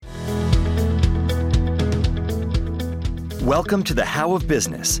Welcome to the How of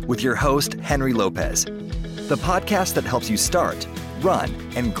Business with your host, Henry Lopez, the podcast that helps you start, run,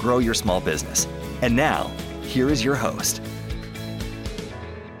 and grow your small business. And now, here is your host.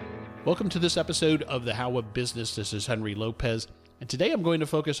 Welcome to this episode of the How of Business. This is Henry Lopez, and today I'm going to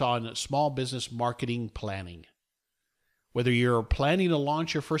focus on small business marketing planning. Whether you're planning to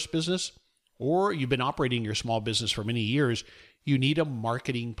launch your first business or you've been operating your small business for many years, you need a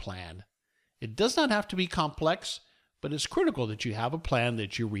marketing plan. It does not have to be complex, but it's critical that you have a plan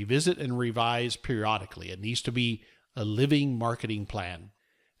that you revisit and revise periodically. It needs to be a living marketing plan.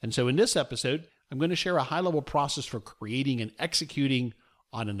 And so in this episode, I'm going to share a high-level process for creating and executing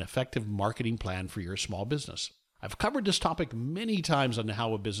on an effective marketing plan for your small business. I've covered this topic many times on the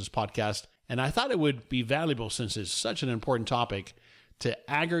How of Business podcast, and I thought it would be valuable, since it's such an important topic, to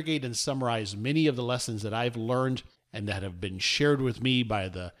aggregate and summarize many of the lessons that I've learned and that have been shared with me by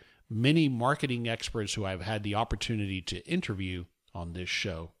the many marketing experts who I've had the opportunity to interview on this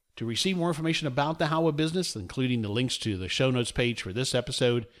show. To receive more information about the How of Business, including the links to the show notes page for this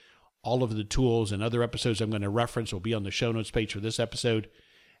episode, all of the tools and other episodes I'm going to reference will be on the show notes page for this episode.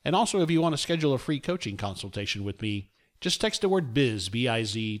 And also, if you want to schedule a free coaching consultation with me, just text the word BIZ,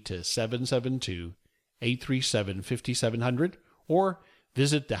 B-I-Z, to 772-837-5700 or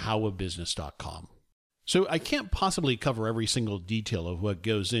visit thehowofbusiness.com. So I can't possibly cover every single detail of what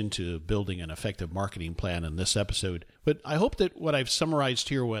goes into building an effective marketing plan in this episode, but I hope that what I've summarized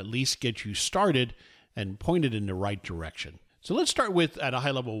here will at least get you started and pointed in the right direction. So let's start with, at a high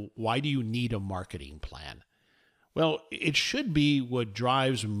level, why do you need a marketing plan? Well, it should be what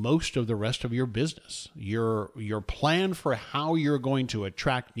drives most of the rest of your business. Your plan for how you're going to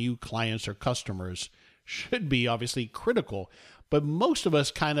attract new clients or customers should be obviously critical, but most of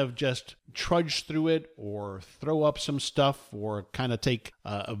us kind of just trudge through it or throw up some stuff or kind of take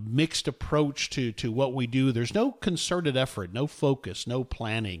a mixed approach to what we do. There's no concerted effort, no focus, no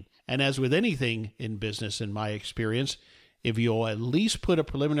planning. And as with anything in business, in my experience, if you'll at least put a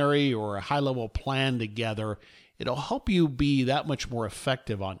preliminary or a high-level plan together, it'll help you be that much more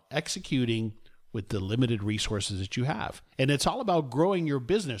effective on executing with the limited resources that you have. And it's all about growing your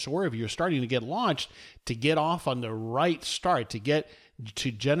business, or if you're starting to get launched, to get off on the right start, to get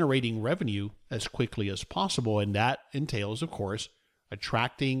to generating revenue as quickly as possible. And that entails, of course,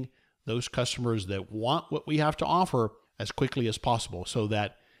 attracting those customers that want what we have to offer as quickly as possible, so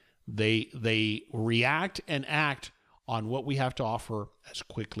that they react and act on what we have to offer as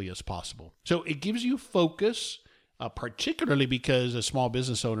quickly as possible. So it gives you focus, particularly because as small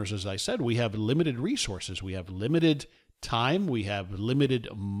business owners, as I said, we have limited resources. We have limited time. We have limited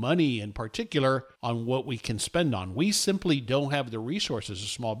money, in particular, on what we can spend on. We simply don't have the resources as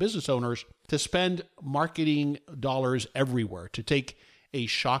small business owners to spend marketing dollars everywhere, to take a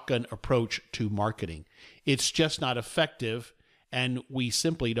shotgun approach to marketing. It's just not effective, and we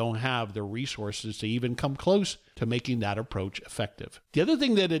simply don't have the resources to even come close to making that approach effective. The other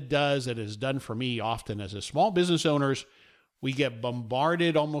thing that it does, that is done for me often as a small business owners, we get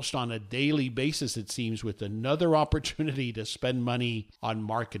bombarded almost on a daily basis, it seems, with another opportunity to spend money on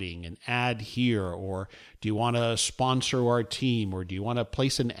marketing, an ad here, or do you want to sponsor our team, or do you want to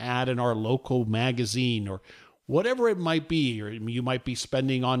place an ad in our local magazine, or whatever it might be, or you might be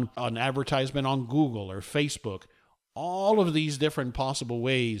spending on advertisement on Google or Facebook. All of these different possible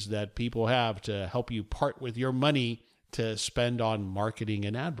ways that people have to help you part with your money to spend on marketing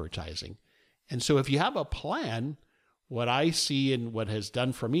and advertising. And so if you have a plan, what I see and what has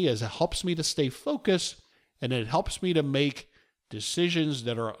done for me is it helps me to stay focused, and it helps me to make decisions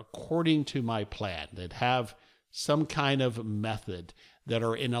that are according to my plan, that have some kind of method, that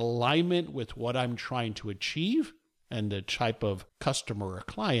are in alignment with what I'm trying to achieve and the type of customer or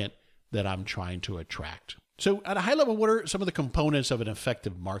client that I'm trying to attract. So at a high level, what are some of the components of an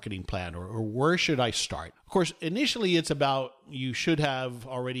effective marketing plan, or where should I start? Of course, initially it's about, you should have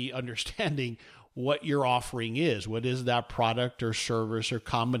already understanding what your offering is. What is that product or service or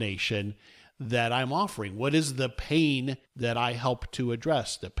combination that I'm offering? What is the pain that I help to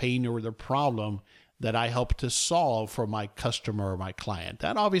address, the pain or the problem that I help to solve for my customer or my client?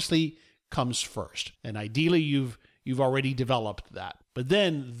 That obviously comes first. And ideally, you've already developed that. But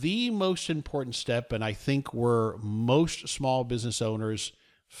then the most important step, and I think where most small business owners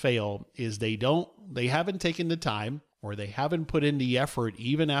fail, is they haven't taken the time, or they haven't put in the effort,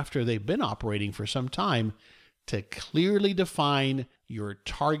 even after they've been operating for some time, to clearly define your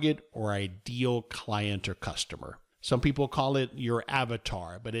target or ideal client or customer. Some people call it your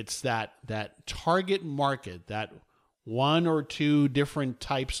avatar, but it's that target market, that one or two different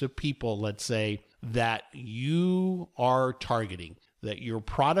types of people, let's say, that you are targeting. that your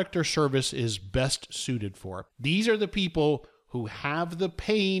product or service is best suited for. These are the people who have the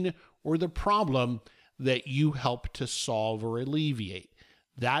pain or the problem that you help to solve or alleviate.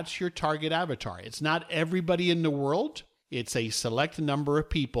 That's your target avatar. It's not everybody in the world. It's a select number of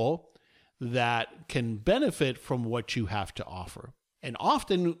people that can benefit from what you have to offer. And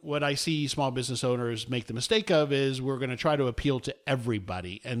often what I see small business owners make the mistake of is we're going to try to appeal to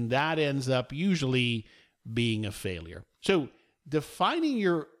everybody. And that ends up usually being a failure. So defining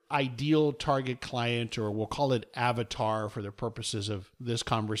your ideal target client, or we'll call it avatar for the purposes of this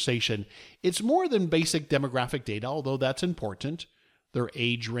conversation, it's more than basic demographic data, although that's important. Their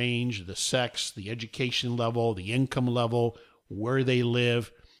age range, the sex, the education level, the income level, where they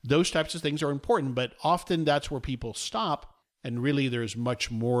live, those types of things are important, but often that's where people stop. And really, there's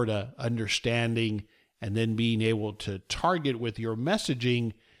much more to understanding and then being able to target with your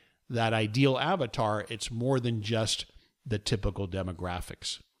messaging that ideal avatar. It's more than just the typical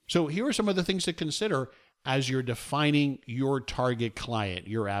demographics. So here are some of the things to consider as you're defining your target client,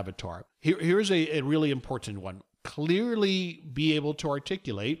 your avatar. Here's a really important one. Clearly be able to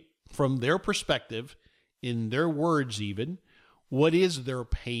articulate from their perspective, in their words even, what is their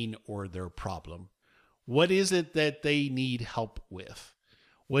pain or their problem. What is it that they need help with?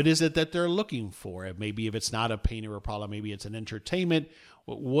 What is it that they're looking for? Maybe if it's not a pain or a problem, maybe it's an entertainment.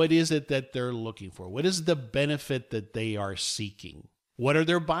 What is it that they're looking for? What is the benefit that they are seeking? What are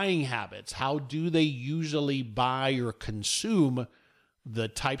their buying habits? How do they usually buy or consume the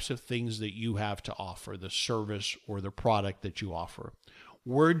types of things that you have to offer, the service or the product that you offer?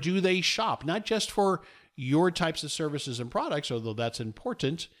 Where do they shop? Not just for your types of services and products, although that's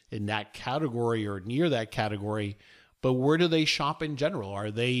important in that category or near that category, but where do they shop in general? Are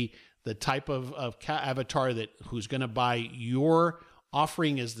they the type of avatar that who's going to buy your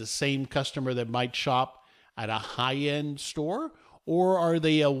offering is the same customer that might shop at a high-end store? Or are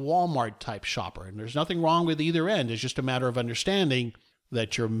they a Walmart type shopper? And there's nothing wrong with either end. It's just a matter of understanding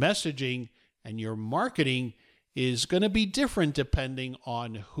that your messaging and your marketing is going to be different depending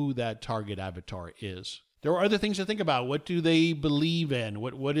on who that target avatar is. There are other things to think about. What do they believe in?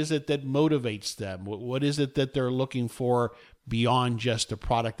 What is it that motivates them? What is it that they're looking for beyond just the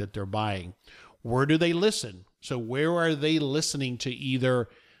product that they're buying? Where do they listen? So where are they listening to either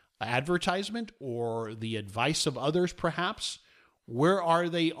advertisement or the advice of others perhaps? Where are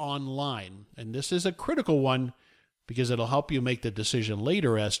they online? And this is a critical one because it'll help you make the decision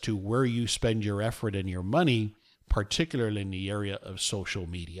later as to where you spend your effort and your money, particularly in the area of social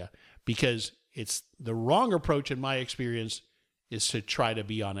media. Because it's the wrong approach, in my experience, is to try to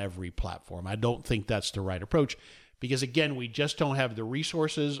be on every platform. I don't think that's the right approach because, again, we just don't have the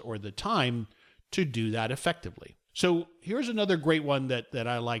resources or the time to do that effectively. So here's another great one that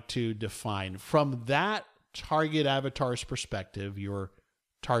I like to define. From that target avatar's perspective, your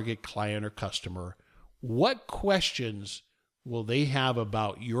target client or customer, what questions will they have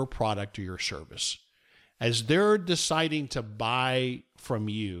about your product or your service? As they're deciding to buy from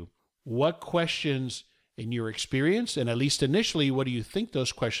you, what questions in your experience, and at least initially, what do you think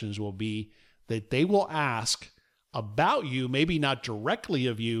those questions will be that they will ask about you, maybe not directly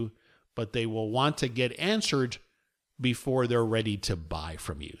of you, but they will want to get answered before they're ready to buy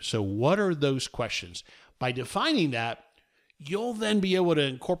from you? So what are those questions? By defining that, you'll then be able to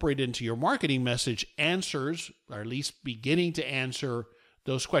incorporate into your marketing message answers, or at least beginning to answer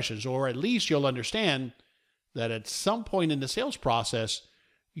those questions, or at least you'll understand that at some point in the sales process,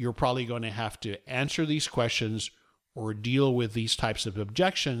 you're probably going to have to answer these questions or deal with these types of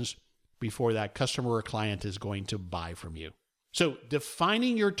objections before that customer or client is going to buy from you. So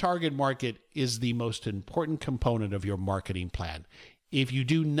defining your target market is the most important component of your marketing plan. If you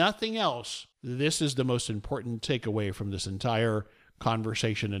do nothing else, this is the most important takeaway from this entire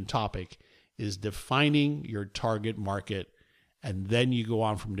conversation and topic, is defining your target market, and then you go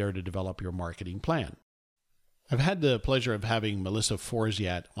on from there to develop your marketing plan. I've had the pleasure of having Melissa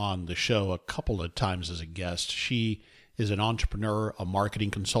Forziat on the show a couple of times as a guest. She is an entrepreneur, a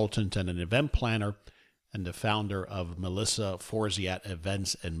marketing consultant, and an event planner, and the founder of Melissa Forziat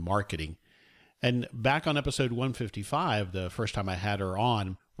Events and Marketing. And back on episode 155, the first time I had her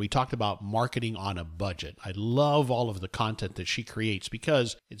on, we talked about marketing on a budget. I love all of the content that she creates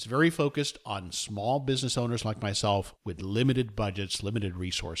because it's very focused on small business owners like myself with limited budgets, limited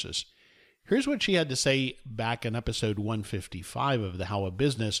resources. Here's what she had to say back in episode 155 of The How of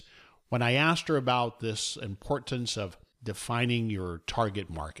Business when I asked her about this importance of defining your target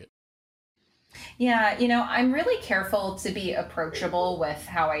market. Yeah, I'm really careful to be approachable with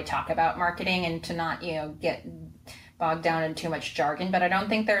how I talk about marketing and to not, get bogged down in too much jargon, but I don't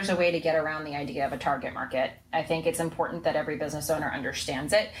think there's a way to get around the idea of a target market. I think it's important that every business owner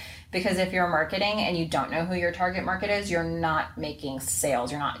understands it, because if you're marketing and you don't know who your target market is, you're not making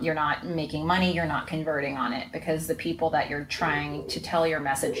sales. You're not making money. You're not converting on it, because the people that you're trying to tell your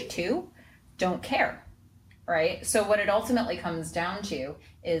message to don't care. Right? So what it ultimately comes down to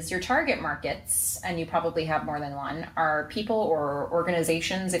is your target markets, and you probably have more than one, are people or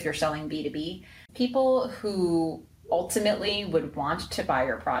organizations, if you're selling B2B, people who ultimately would want to buy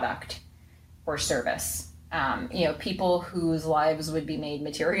your product or service. People whose lives would be made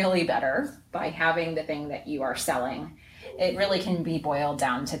materially better by having the thing that you are selling. It really can be boiled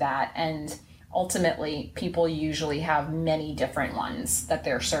down to that. And ultimately, people usually have many different ones that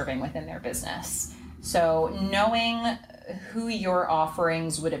they're serving within their business. So knowing who your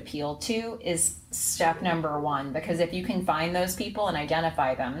offerings would appeal to is step number one, because if you can find those people and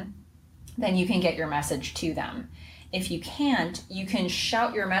identify them, then you can get your message to them. If you can't, you can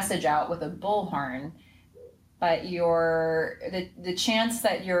shout your message out with a bullhorn, but the chance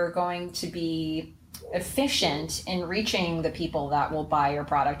that you're going to be efficient in reaching the people that will buy your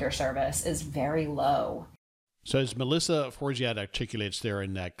product or service is very low. So as Melissa Forgiat articulates there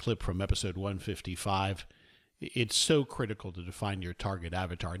in that clip from episode 155, it's so critical to define your target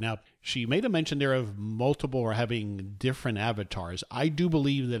avatar. Now, she made a mention there of multiple or having different avatars. I do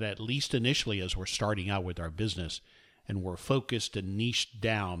believe that at least initially, as we're starting out with our business and we're focused and niched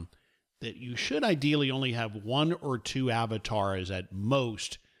down, that you should ideally only have one or two avatars at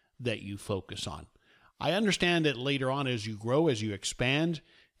most that you focus on. I understand that later on, as you grow, as you expand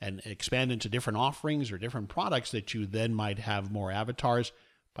into different offerings or different products, that you then might have more avatars.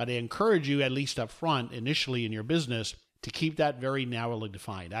 But I encourage you, at least up front, initially in your business, to keep that very narrowly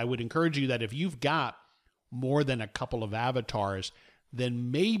defined. I would encourage you that if you've got more than a couple of avatars,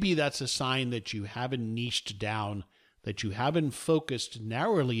 then maybe that's a sign that you haven't niched down, that you haven't focused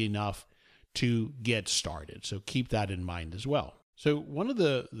narrowly enough to get started. So keep that in mind as well. So one of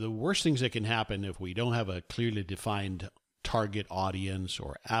the worst things that can happen if we don't have a clearly defined target audience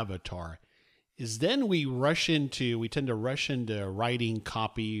or avatar is then we tend to rush into writing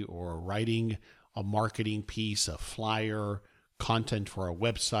copy or writing a marketing piece, a flyer, content for a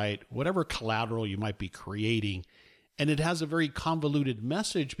website, whatever collateral you might be creating. And it has a very convoluted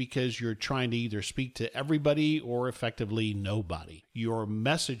message because you're trying to either speak to everybody or effectively nobody. Your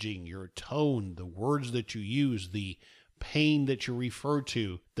messaging, your tone, the words that you use, the pain that you refer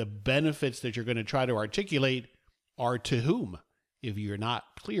to, the benefits that you're going to try to articulate are to whom, if you're not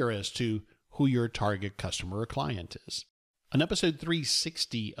clear as to who your target customer or client is. On episode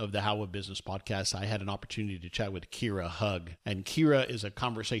 360 of the How of Business podcast, I had an opportunity to chat with Kira Hug. And Kira is a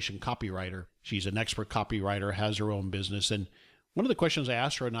conversation copywriter. She's an expert copywriter, has her own business. And one of the questions I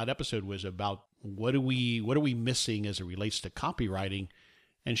asked her in that episode was about what are we missing as it relates to copywriting?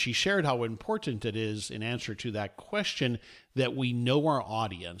 And she shared how important it is, in answer to that question, that we know our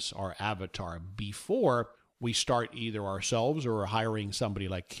audience, our avatar, before we start either ourselves or hiring somebody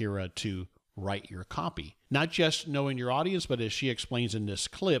like Kira to write your copy. Not just knowing your audience, but as she explains in this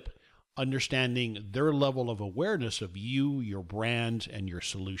clip, understanding their level of awareness of you, your brand, and your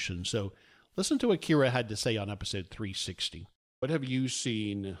solution. So listen to what Kira had to say on episode 360. What have you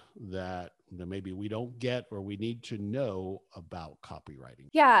seen that maybe we don't get or we need to know about copywriting?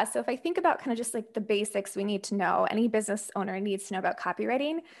 Yeah. So if I think about kind of just like the basics we need to know, any business owner needs to know about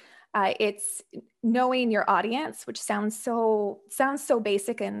copywriting. It's knowing your audience, which sounds so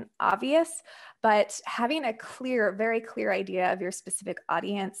basic and obvious, but having a very clear idea of your specific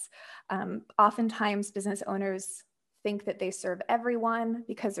audience. Oftentimes business owners think that they serve everyone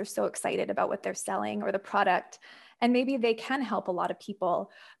because they're so excited about what they're selling or the product. And maybe they can help a lot of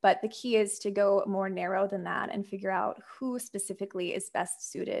people, but the key is to go more narrow than that and figure out who specifically is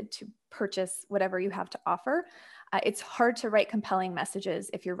best suited to purchase whatever you have to offer. It's hard to write compelling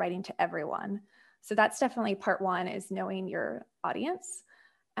messages if you're writing to everyone. So that's definitely part one, is knowing your audience.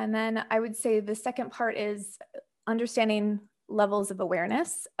 And then I would say the second part is understanding levels of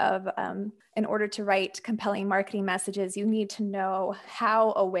awareness of, in order to write compelling marketing messages, you need to know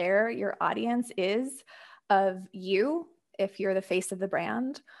how aware your audience is of you, if you're the face of the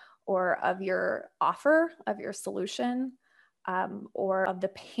brand, or of your offer, of your solution, or of the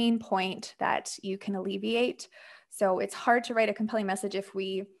pain point that you can alleviate. So it's hard to write a compelling message if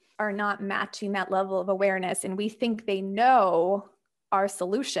we are not matching that level of awareness and we think they know our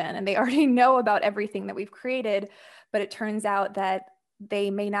solution and they already know about everything that we've created, but it turns out that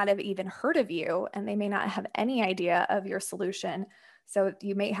they may not have even heard of you and they may not have any idea of your solution. So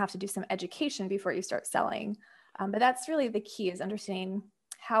you may have to do some education before you start selling. But that's really the key, is understanding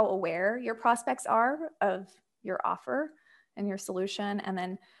how aware your prospects are of your offer and your solution, and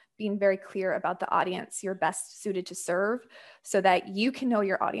then being very clear about the audience you're best suited to serve so that you can know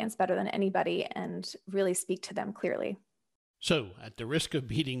your audience better than anybody and really speak to them clearly. So, at the risk of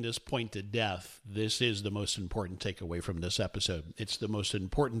beating this point to death, this is the most important takeaway from this episode. It's the most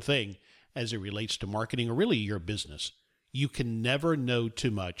important thing as it relates to marketing or really your business. You can never know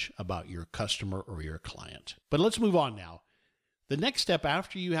too much about your customer or your client. But let's move on now. The next step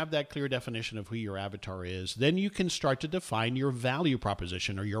after you have that clear definition of who your avatar is, then you can start to define your value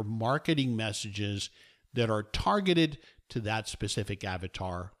proposition or your marketing messages that are targeted to that specific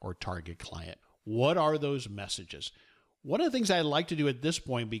avatar or target client. What are those messages? One of the things I like to do at this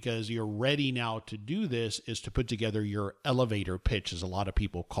point, because you're ready now to do this, is to put together your elevator pitch, as a lot of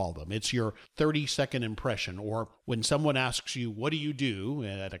people call them. It's your 30-second impression, or when someone asks you, what do you do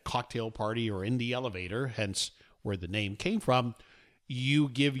at a cocktail party or in the elevator, hence where the name came from, you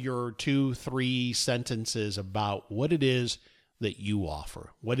give your 2-3 sentences about what it is that you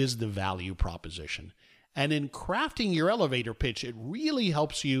offer. What is the value proposition? And in crafting your elevator pitch, it really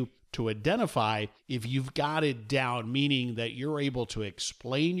helps you to identify if you've got it down, meaning that you're able to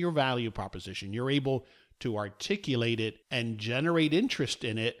explain your value proposition, you're able to articulate it and generate interest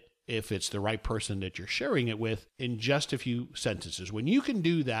in it, if it's the right person that you're sharing it with, in just a few sentences. When you can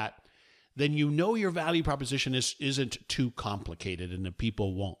do that, then you know your value proposition isn't too complicated and the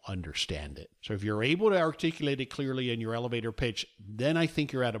people won't understand it. So if you're able to articulate it clearly in your elevator pitch, then I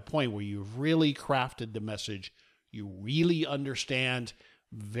think you're at a point where you've really crafted the message, you really understand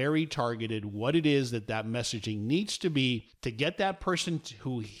very targeted what it is that messaging needs to be to get that person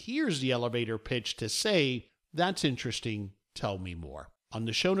who hears the elevator pitch to say, that's interesting, tell me more. On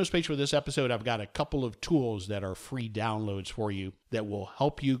the show notes page for this episode, I've got a couple of tools that are free downloads for you that will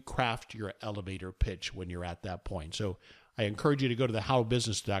help you craft your elevator pitch when you're at that point. So I encourage you to go to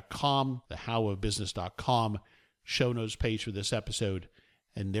thehowofbusiness.com, thehowofbusiness.com show notes page for this episode,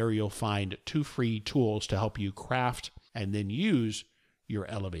 and there you'll find 2 free tools to help you craft and then use your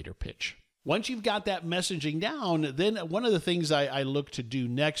elevator pitch. Once you've got that messaging down, then one of the things I look to do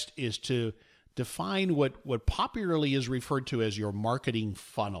next is to define what popularly is referred to as your marketing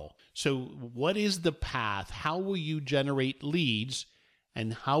funnel. So what is the path? How will you generate leads?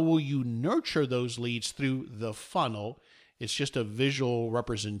 And how will you nurture those leads through the funnel? It's just a visual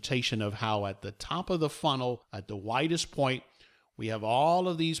representation of how at the top of the funnel, at the widest point, we have all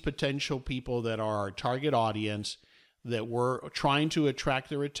of these potential people that are our target audience that we're trying to attract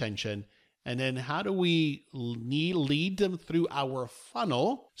their attention. And then how do we lead them through our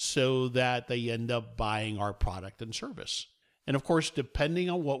funnel so that they end up buying our product and service? And of course, depending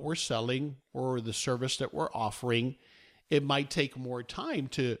on what we're selling or the service that we're offering, it might take more time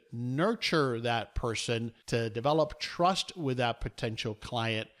to nurture that person, to develop trust with that potential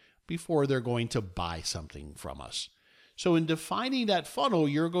client before they're going to buy something from us. So in defining that funnel,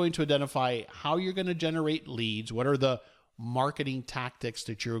 you're going to identify how you're going to generate leads, what are the marketing tactics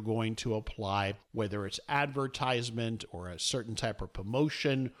that you're going to apply, whether it's advertisement or a certain type of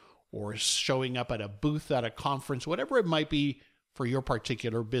promotion or showing up at a booth at a conference, whatever it might be for your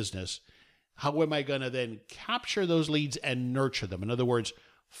particular business. How am I going to then capture those leads and nurture them? In other words,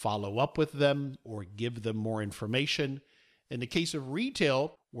 follow up with them or give them more information. In the case of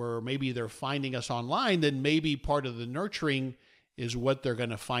retail, where maybe they're finding us online, then maybe part of the nurturing is what they're going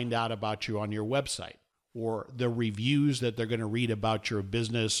to find out about you on your website, or the reviews that they're going to read about your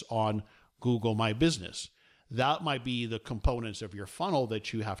business on Google My Business. That might be the components of your funnel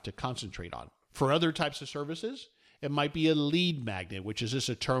that you have to concentrate on. For other types of services, it might be a lead magnet, which is just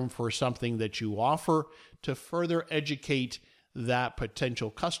a term for something that you offer to further educate that potential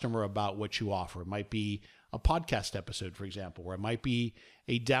customer about what you offer. It might be a podcast episode, for example, or it might be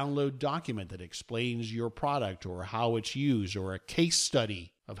a download document that explains your product or how it's used, or a case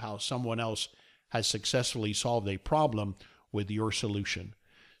study of how someone else has successfully solved a problem with your solution.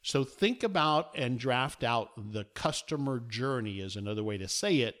 So think about and draft out the customer journey, is another way to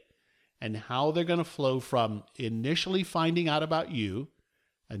say it, and how they're going to flow from initially finding out about you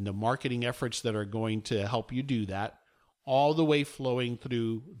and the marketing efforts that are going to help you do that, all the way flowing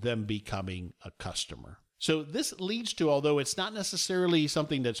through them becoming a customer. So this leads to, although it's not necessarily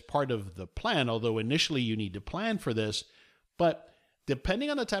something that's part of the plan, although initially you need to plan for this, but depending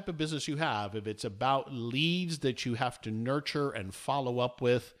on the type of business you have, if it's about leads that you have to nurture and follow up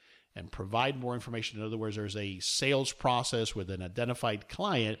with and provide more information, in other words, there's a sales process with an identified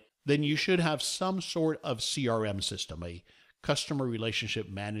client, then you should have some sort of CRM system, a customer relationship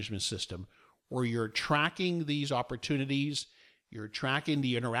management system, where you're tracking these opportunities, you're tracking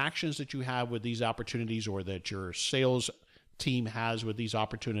the interactions that you have with these opportunities or that your sales team has with these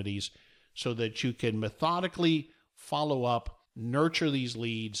opportunities, so that you can methodically follow up, nurture these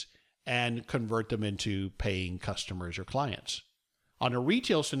leads, and convert them into paying customers or clients. On a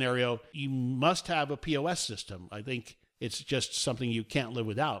retail scenario, you must have a POS system. I think it's just something you can't live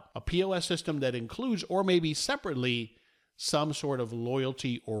without. A POS system that includes, or maybe separately, some sort of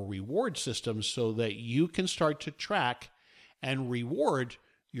loyalty or reward system so that you can start to track and reward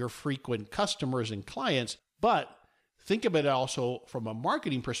your frequent customers and clients. But think of it also from a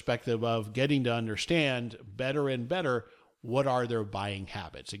marketing perspective of getting to understand better and better what are their buying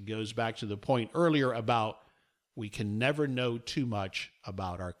habits. It goes back to the point earlier about we can never know too much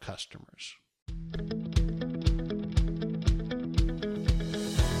about our customers.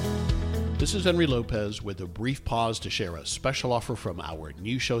 This is Henry Lopez with a brief pause to share a special offer from our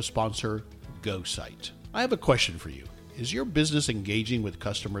new show sponsor, GoSite. I have a question for you. Is your business engaging with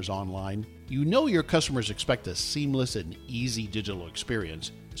customers online? You know your customers expect a seamless and easy digital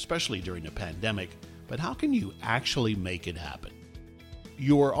experience, especially during a pandemic, but how can you actually make it happen?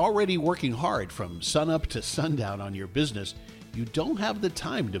 You are already working hard from sunup to sundown on your business. You don't have the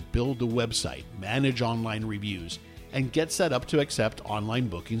time to build a website, manage online reviews, and get set up to accept online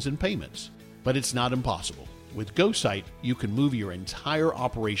bookings and payments. But it's not impossible. With GoSite, you can move your entire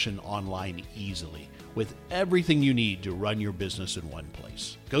operation online easily, with everything you need to run your business in one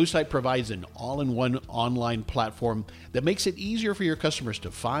place. GoSite provides an all-in-one online platform that makes it easier for your customers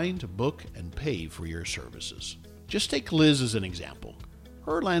to find, book, and pay for your services. Just take Liz as an example.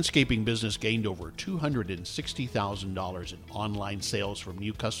 Her landscaping business gained over $260,000 in online sales from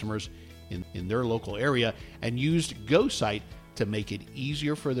new customers in their local area and used GoSite to make it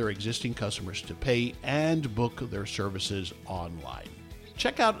easier for their existing customers to pay and book their services online.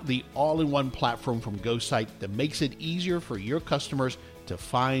 Check out the all-in-one platform from GoSite that makes it easier for your customers to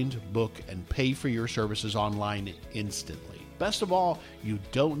find, book, and pay for your services online instantly. Best of all, you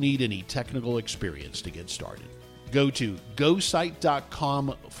don't need any technical experience to get started. Go to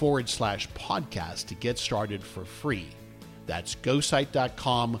gosite.com/podcast to get started for free. That's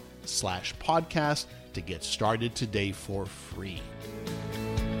gosite.com/podcast to get started today for free.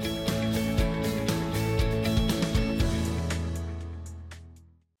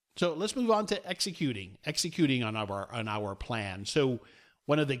 So let's move on to executing on our plan. So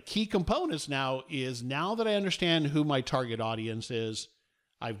one of the key components now is, now that I understand who my target audience is,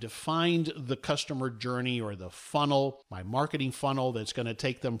 I've defined the customer journey or the funnel, my marketing funnel that's going to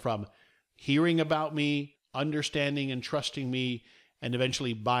take them from hearing about me, understanding and trusting me, and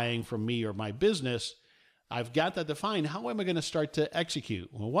eventually buying from me or my business. I've got that defined. How am I going to start to execute?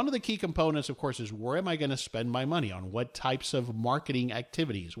 Well, one of the key components, of course, is where am I going to spend my money on? What types of marketing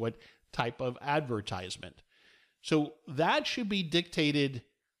activities? What type of advertisement? So that should be dictated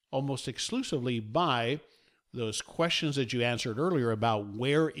almost exclusively by those questions that you answered earlier about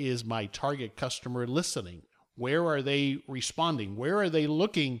where is my target customer listening? Where are they responding? Where are they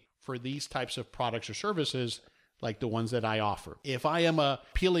looking for these types of products or services like the ones that I offer? If I am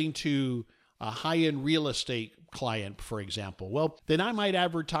appealing to a high-end real estate client, for example, well, then I might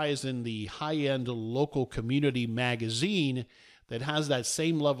advertise in the high-end local community magazine that has that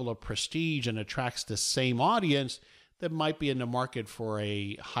same level of prestige and attracts the same audience that might be in the market for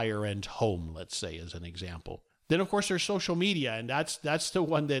a higher-end home, let's say, as an example. Then, of course, there's social media, and that's the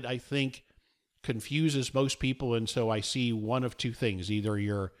one that I think confuses most people. And so I see one of two things. Either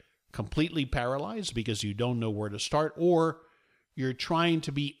you're completely paralyzed because you don't know where to start, or you're trying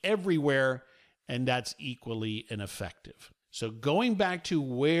to be everywhere, and that's equally ineffective. So going back to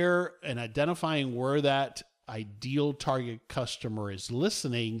where and identifying where that ideal target customer is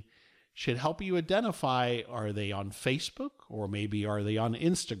listening should help you identify, are they on Facebook, or maybe are they on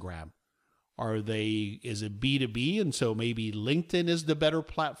Instagram? Is it B2B? And so maybe LinkedIn is the better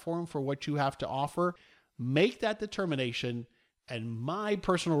platform for what you have to offer. Make that determination. And my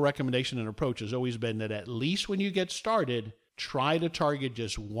personal recommendation and approach has always been that at least when you get started, try to target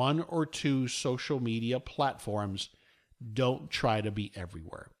just one or two social media platforms. Don't try to be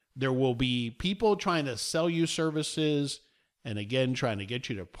everywhere. There will be people trying to sell you services and, again, trying to get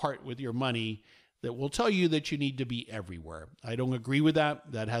you to part with your money that will tell you that you need to be everywhere. I don't agree with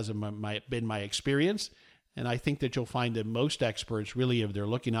that. That hasn't been my experience. And I think that you'll find that most experts, really, if they're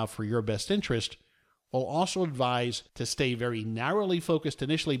looking out for your best interest, will also advise to stay very narrowly focused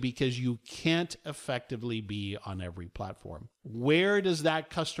initially, because you can't effectively be on every platform. Where does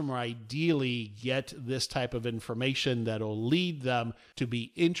that customer ideally get this type of information that'll lead them to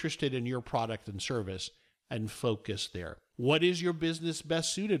be interested in your product and service, and focus there? What is your business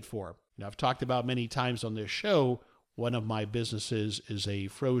best suited for? Now, I've talked about many times on this show, one of my businesses is a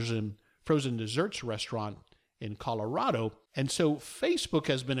frozen desserts restaurant in Colorado. And so Facebook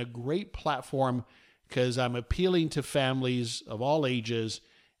has been a great platform because I'm appealing to families of all ages,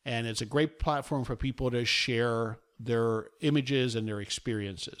 and it's a great platform for people to share their images and their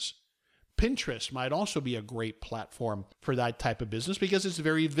experiences. Pinterest might also be a great platform for that type of business because it's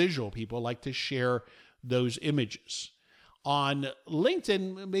very visual. People like to share those images. On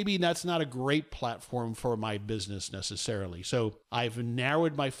LinkedIn, maybe that's not a great platform for my business necessarily. So I've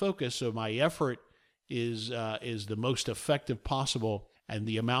narrowed my focus so my effort is the most effective possible, and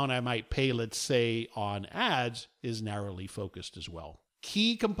the amount I might pay, let's say, on ads is narrowly focused as well.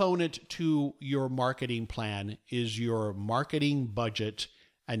 Key component to your marketing plan is your marketing budget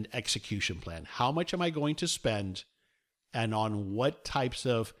and execution plan. How much am I going to spend, and on what types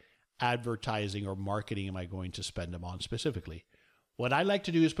of advertising or marketing am I going to spend them on specifically? What I like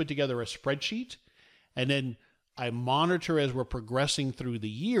to do is put together a spreadsheet, and then I monitor as we're progressing through the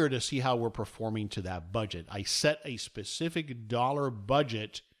year to see how we're performing to that budget. I set a specific dollar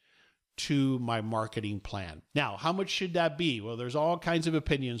budget to my marketing plan. Now, how much should that be? Well, there's all kinds of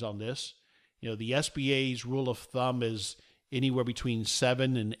opinions on this. The SBA's rule of thumb is anywhere between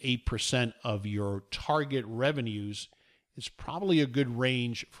 7 and 8% of your target revenues is probably a good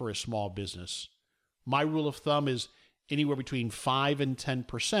range for a small business. My rule of thumb is anywhere between 5 and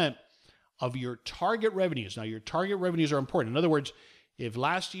 10% of your target revenues. Now, your target revenues are important. In other words, if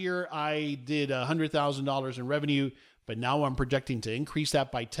last year I did $100,000 in revenue, but now I'm projecting to increase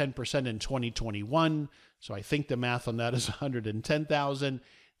that by 10% in 2021, so I think the math on that is 110,000,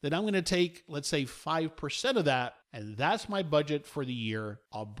 then I'm going to take, let's say, 5% of that, and that's my budget for the year.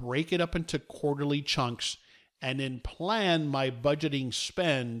 I'll break it up into quarterly chunks and then plan my budgeting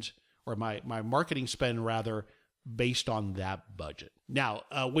spend, or my marketing spend rather, based on that budget. Now,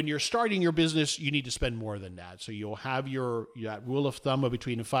 when you're starting your business, you need to spend more than that. So you'll have that rule of thumb of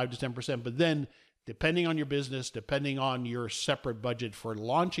between 5 to 10%, but then depending on your business, depending on your separate budget for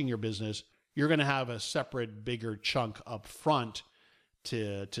launching your business, you're going to have a separate bigger chunk up front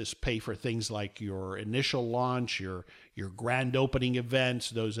to pay for things like your initial launch, your grand opening events,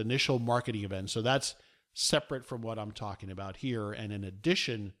 those initial marketing events. So that's separate from what I'm talking about here, and in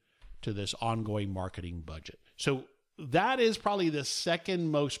addition to this ongoing marketing budget. So that is probably the second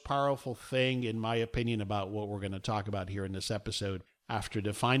most powerful thing, in my opinion, about what we're going to talk about here in this episode. After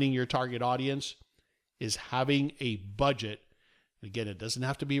defining your target audience, is having a budget. Again, it doesn't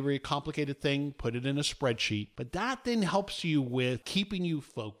have to be a very complicated thing. Put it in a spreadsheet, but that then helps you with keeping you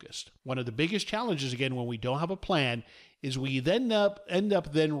focused. One of the biggest challenges, again, when we don't have a plan, is we then end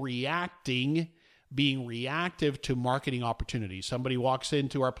up being reactive to marketing opportunities. Somebody walks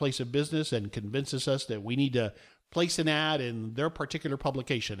into our place of business and convinces us that we need to place an ad in their particular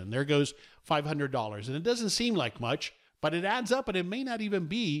publication, and there goes $500. And it doesn't seem like much, but it adds up, and it may not even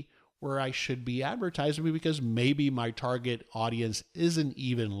be where I should be advertising, because maybe my target audience isn't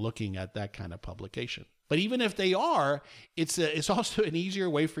even looking at that kind of publication. But even if they are, it's also an easier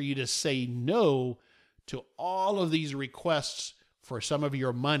way for you to say no to all of these requests for some of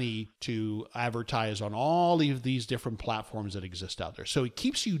your money to advertise on all of these different platforms that exist out there. So it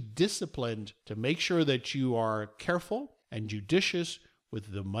keeps you disciplined to make sure that you are careful and judicious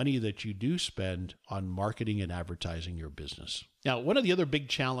with the money that you do spend on marketing and advertising your business. Now, one of the other big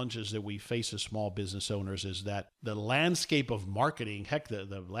challenges that we face as small business owners is that the landscape of marketing, heck,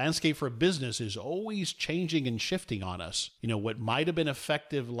 the landscape for business is always changing and shifting on us. What might have been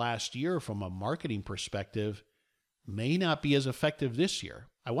effective last year from a marketing perspective may not be as effective this year.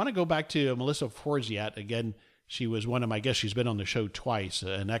 I want to go back to Melissa Forziat. Again, she was one of my guests. She's been on the show twice,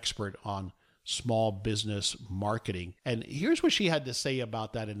 an expert on small business marketing. And here's what she had to say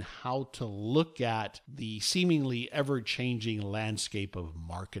about that and how to look at the seemingly ever-changing landscape of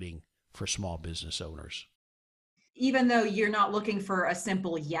marketing for small business owners. Even though you're not looking for a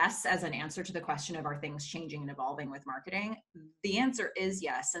simple yes as an answer to the question of are things changing and evolving with marketing, the answer is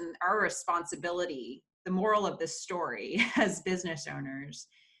yes. And our responsibility, the moral of this story as business owners,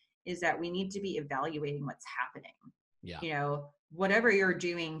 is that we need to be evaluating what's happening. Yeah. Whatever you're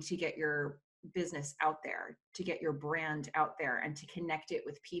doing to get your business out there, to get your brand out there and to connect it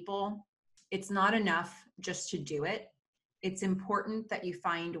with people, it's not enough just to do it. It's important that you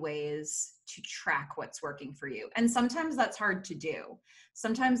find ways to track what's working for you. And sometimes that's hard to do.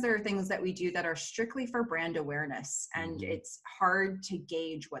 Sometimes there are things that we do that are strictly for brand awareness, and it's hard to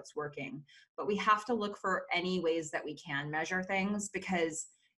gauge what's working. But we have to look for any ways that we can measure things, because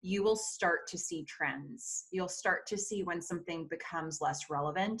you will start to see trends. You'll start to see when something becomes less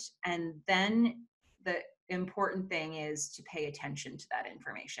relevant. And then the important thing is to pay attention to that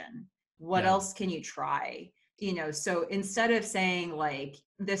information. What else can you try? So instead of saying like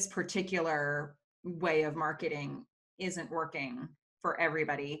this particular way of marketing isn't working for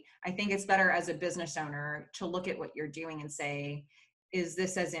everybody. I think it's better as a business owner to look at what you're doing and say, is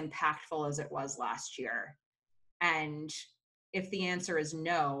this as impactful as it was last year? And if the answer is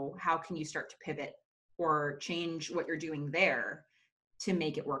no, how can you start to pivot or change what you're doing there to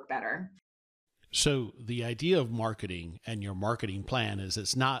make it work better? So the idea of marketing and your marketing plan is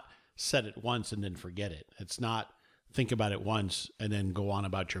it's not set it once and then forget it. It's not think about it once and then go on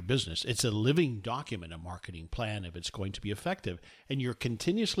about your business. It's a living document, a marketing plan, if it's going to be effective. And you're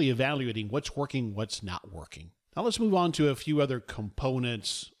continuously evaluating what's working, what's not working. Now let's move on to a few other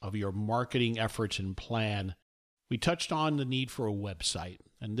components of your marketing efforts and plan. We touched on the need for a website.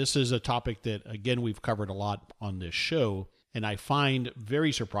 And this is a topic that, again, we've covered a lot on this show. And I find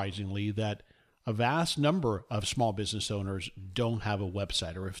very surprisingly that a vast number of small business owners don't have a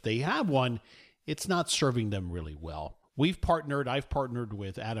website, or if they have one, it's not serving them really well. I've partnered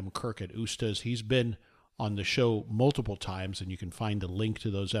with Adam Kirk at Ustas. He's been on the show multiple times, and you can find a link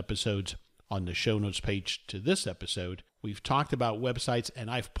to those episodes on the show notes page to this episode. We've talked about websites, and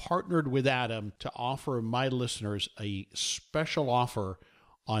I've partnered with Adam to offer my listeners a special offer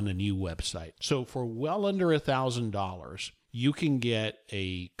on a new website. So for well under $1,000, you can get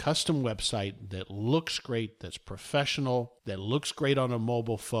a custom website that looks great, that's professional, that looks great on a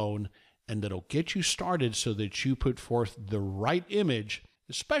mobile phone, and that'll get you started so that you put forth the right image,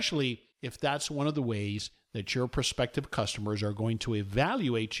 especially if that's one of the ways that your prospective customers are going to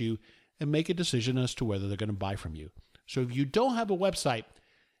evaluate you and make a decision as to whether they're going to buy from you. So if you don't have a website,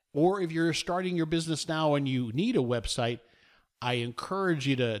 or if you're starting your business now and you need a website, I encourage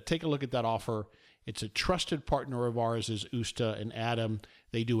you to take a look at that offer. It's a trusted partner of ours is Usta and Adam.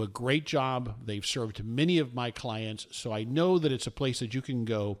 They do a great job. They've served many of my clients. So I know that it's a place that you can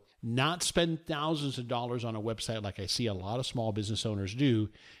go, not spend thousands of dollars on a website like I see a lot of small business owners do,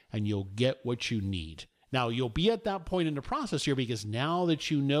 and you'll get what you need. Now, you'll be at that point in the process here because now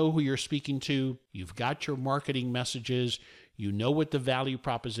that you know who you're speaking to, you've got your marketing messages, you know what the value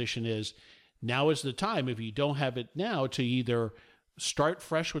proposition is. Now is the time, if you don't have it now, to either start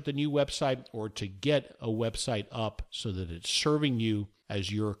fresh with the new website or to get a website up so that it's serving you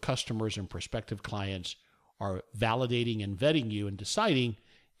as your customers and prospective clients are validating and vetting you and deciding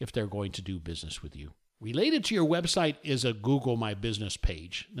if they're going to do business with you. Related to your website is a Google My Business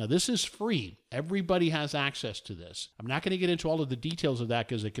page. Now, this is free. Everybody has access to this. I'm not going to get into all of the details of that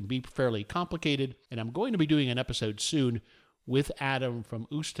because it can be fairly complicated, and I'm going to be doing an episode soon with Adam from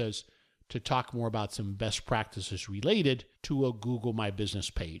Ustas to talk more about some best practices related to a Google My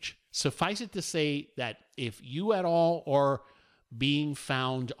Business page. Suffice it to say that if you at all are being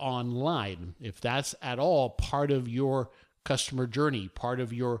found online, if that's at all part of your customer journey, part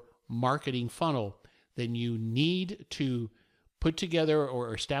of your marketing funnel, then you need to put together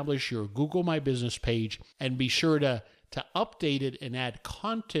or establish your Google My Business page and be sure to update it and add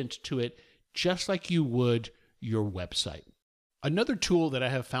content to it just like you would your website. Another tool that I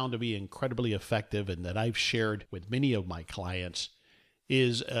have found to be incredibly effective and that I've shared with many of my clients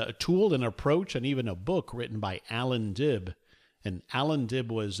is a tool, an approach, and even a book written by Alan Dibb. And Alan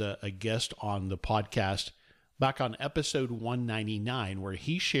Dibb was a guest on the podcast back on episode 199, where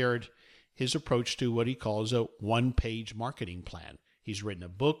he shared his approach to what he calls a one-page marketing plan. He's written a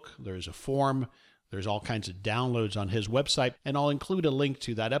book, there's a form, there's all kinds of downloads on his website, and I'll include a link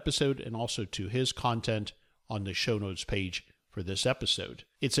to that episode and also to his content on the show notes page for this episode.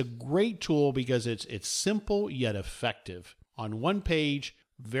 It's a great tool because it's simple yet effective. On one page,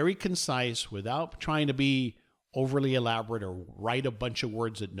 very concise, without trying to be overly elaborate or write a bunch of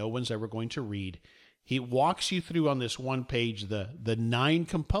words that no one's ever going to read. He walks you through on this one page the 9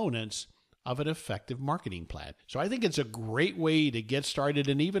 components of an effective marketing plan. So I think it's a great way to get started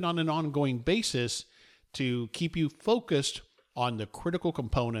and even on an ongoing basis to keep you focused on the critical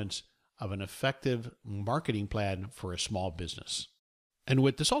components of an effective marketing plan for a small business. And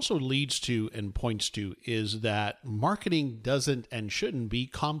what this also leads to and points to is that marketing doesn't and shouldn't be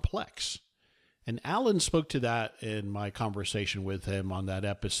complex. And Alan spoke to that in my conversation with him on that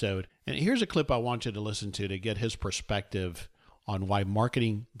episode. And here's a clip I want you to listen to get his perspective on why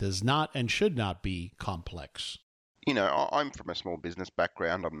marketing does not and should not be complex. You know, I'm from a small business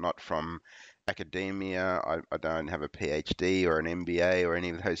background. I'm not from academia. I don't have a PhD or an MBA or any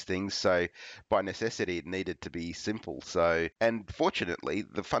of those things. So by necessity, it needed to be simple. And fortunately,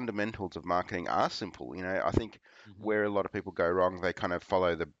 the fundamentals of marketing are simple. You know, I think where a lot of people go wrong, they kind of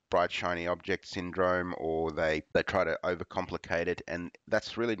follow the bright, shiny object syndrome, or they try to overcomplicate it. And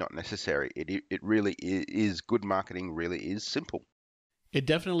that's really not necessary. It really is, good marketing really is simple. It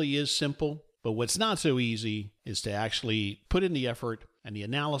definitely is simple. But what's not so easy is to actually put in the effort and the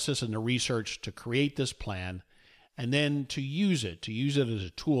analysis and the research to create this plan, and then to use it as a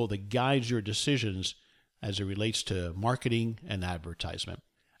tool that guides your decisions as it relates to marketing and advertisement.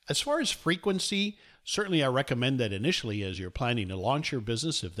 As far as frequency, certainly I recommend that initially as you're planning to launch your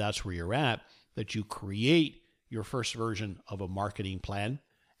business, if that's where you're at, that you create your first version of a marketing plan,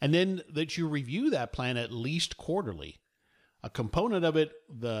 and then that you review that plan at least quarterly. A component of it,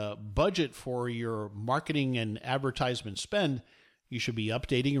 the budget for your marketing and advertisement spend, you should be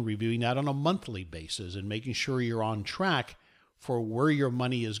updating and reviewing that on a monthly basis and making sure you're on track for where your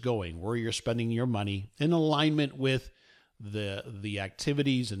money is going, where you're spending your money in alignment with the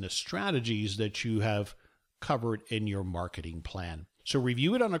activities and the strategies that you have covered in your marketing plan. So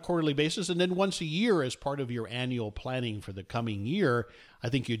review it on a quarterly basis, and then once a year as part of your annual planning for the coming year, I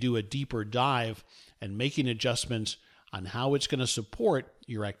think you do a deeper dive and making adjustments on how it's going to support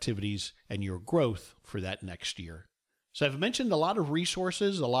your activities and your growth for that next year. So I've mentioned a lot of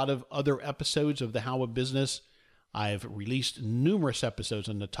resources, a lot of other episodes of the How of Business. I've released numerous episodes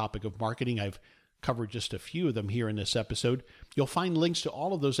on the topic of marketing. I've covered just a few of them here in this episode. You'll find links to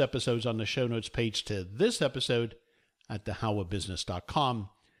all of those episodes on the show notes page to this episode at thehowofbusiness.com,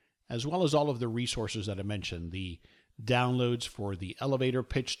 as well as all of the resources that I mentioned, the downloads for the elevator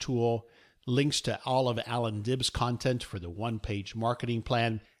pitch tool, links to all of Alan Dibb's content for the one-page marketing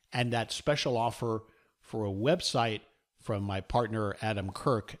plan, and that special offer for a website from my partner Adam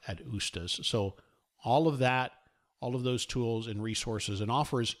Kirk at Ustas. So all of that, all of those tools and resources and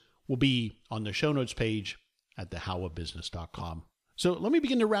offers will be on the show notes page at thehowofbusiness.com. So let me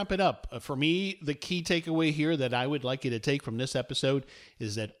begin to wrap it up. For me, the key takeaway here that I would like you to take from this episode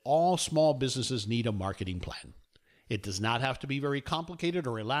is that all small businesses need a marketing plan. It does not have to be very complicated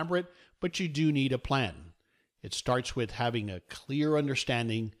or elaborate, but you do need a plan. It starts with having a clear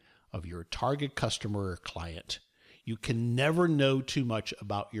understanding of your target customer or client. You can never know too much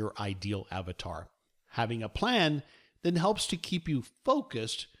about your ideal avatar. Having a plan then helps to keep you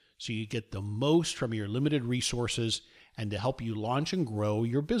focused so you get the most from your limited resources and to help you launch and grow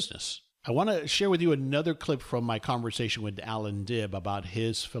your business. I want to share with you another clip from my conversation with Alan Dibb about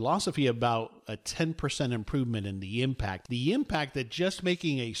his philosophy about a 10% improvement in the impact that just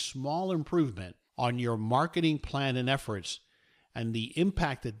making a small improvement on your marketing plan and efforts and the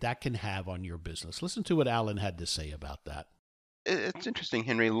impact that can have on your business. Listen to what Alan had to say about that. It's interesting,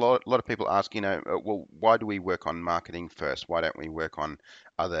 Henry. A lot of people ask, well, why do we work on marketing first? Why don't we work on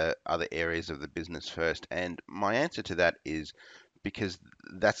other areas of the business first? And my answer to that is because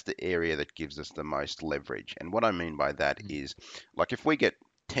that's the area that gives us the most leverage. And what I mean by that is, like, if we get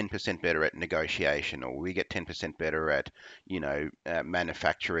 10% better at negotiation, or we get 10% better at,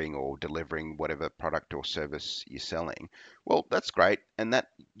 manufacturing or delivering whatever product or service you're selling, well, that's great. And that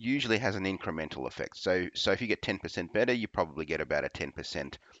usually has an incremental effect. So if you get 10% better, you probably get about a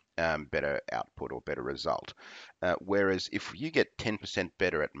 10% better output or better result. Whereas if you get 10%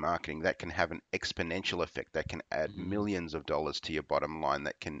 better at marketing, that can have an exponential effect that can add millions of dollars to your bottom line,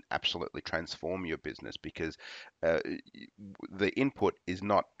 that can absolutely transform your business, because the input is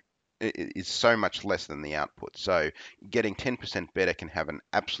so much less than the output. So getting 10% better can have an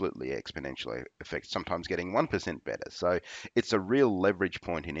absolutely exponential effect, sometimes getting 1% better. So it's a real leverage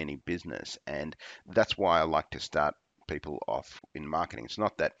point in any business. And that's why I like to start people off in marketing. It's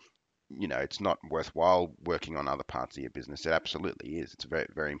not that, it's not worthwhile working on other parts of your business. It absolutely is. It's very,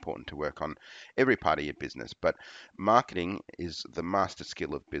 very important to work on every part of your business. But marketing is the master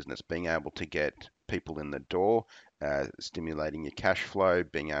skill of business, being able to get people in the door, stimulating your cash flow,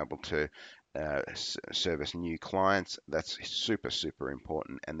 being able to service new clients. That's super, super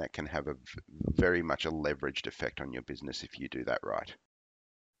important. And that can have very much a leveraged effect on your business if you do that right.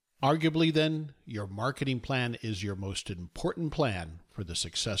 Arguably, then, your marketing plan is your most important plan for the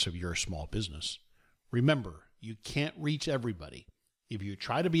success of your small business. Remember, you can't reach everybody. If you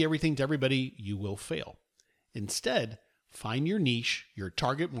try to be everything to everybody, you will fail. Instead, find your niche, your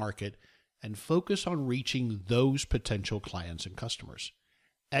target market, and focus on reaching those potential clients and customers.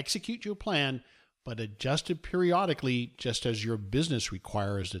 Execute your plan, but adjust it periodically, just as your business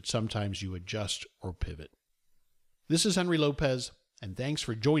requires that sometimes you adjust or pivot. This is Henry Lopez, and thanks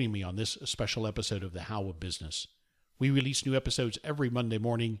for joining me on this special episode of The How of Business. We release new episodes every Monday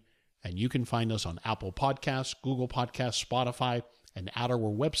morning, and you can find us on Apple Podcasts, Google Podcasts, Spotify, and at our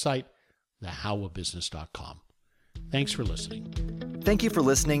website, thehowofbusiness.com. Thanks for listening. Thank you for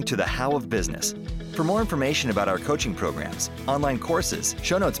listening to The How of Business. For more information about our coaching programs, online courses,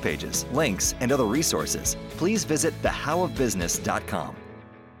 show notes pages, links, and other resources, please visit thehowofbusiness.com.